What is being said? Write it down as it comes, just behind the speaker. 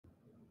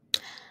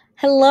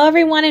Hello,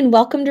 everyone, and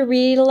welcome to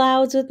Read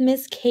Alouds with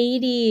Miss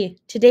Katie.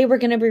 Today we're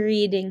going to be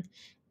reading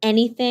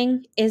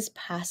Anything is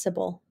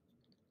Possible.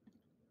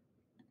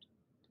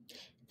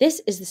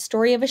 This is the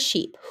story of a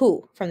sheep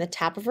who, from the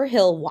top of her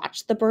hill,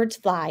 watched the birds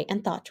fly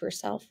and thought to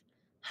herself,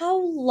 how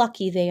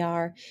lucky they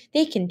are.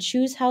 They can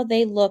choose how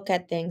they look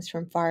at things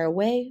from far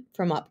away,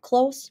 from up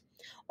close,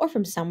 or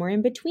from somewhere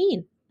in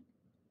between.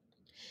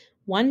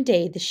 One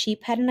day the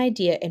sheep had an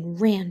idea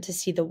and ran to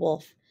see the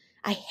wolf.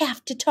 I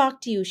have to talk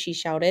to you, she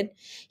shouted.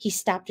 He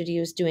stopped what he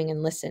was doing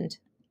and listened.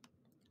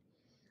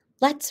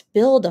 Let's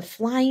build a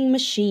flying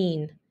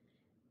machine.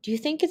 Do you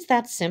think it's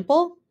that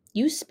simple?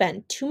 You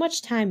spend too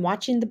much time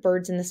watching the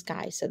birds in the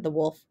sky, said the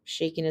wolf,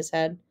 shaking his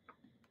head.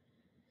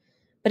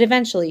 But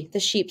eventually, the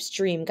sheep's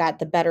dream got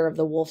the better of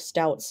the wolf's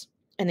doubts,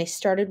 and they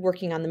started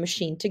working on the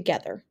machine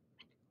together.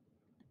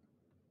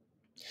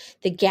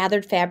 They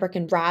gathered fabric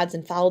and rods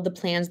and followed the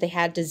plans they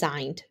had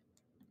designed.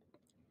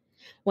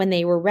 When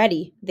they were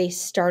ready, they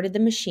started the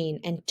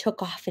machine and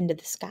took off into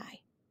the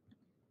sky.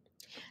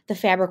 The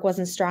fabric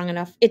wasn't strong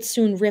enough. It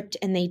soon ripped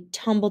and they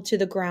tumbled to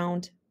the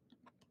ground.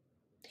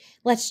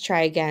 Let's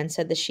try again,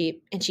 said the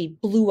sheep, and she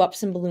blew up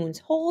some balloons.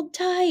 Hold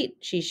tight,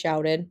 she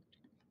shouted.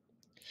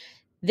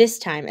 This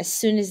time, as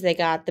soon as they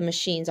got the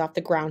machines off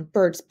the ground,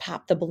 birds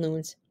popped the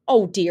balloons.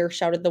 Oh dear,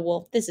 shouted the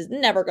wolf, this is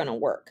never going to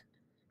work.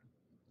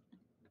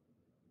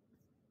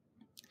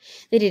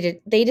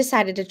 They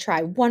decided to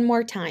try one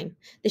more time.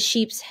 The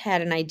sheep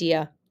had an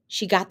idea.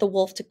 She got the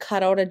wolf to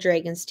cut out a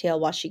dragon's tail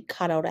while she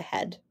cut out a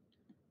head.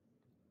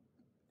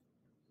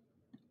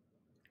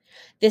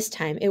 This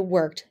time it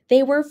worked.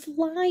 They were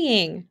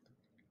flying.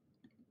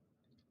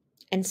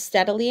 And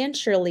steadily and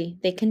surely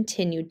they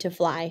continued to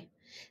fly.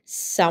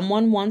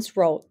 Someone once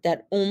wrote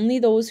that only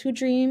those who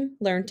dream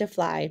learn to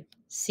fly.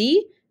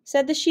 See,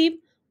 said the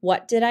sheep.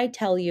 What did I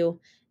tell you?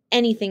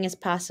 Anything is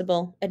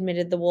possible,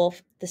 admitted the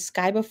wolf. The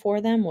sky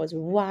before them was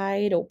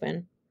wide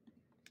open.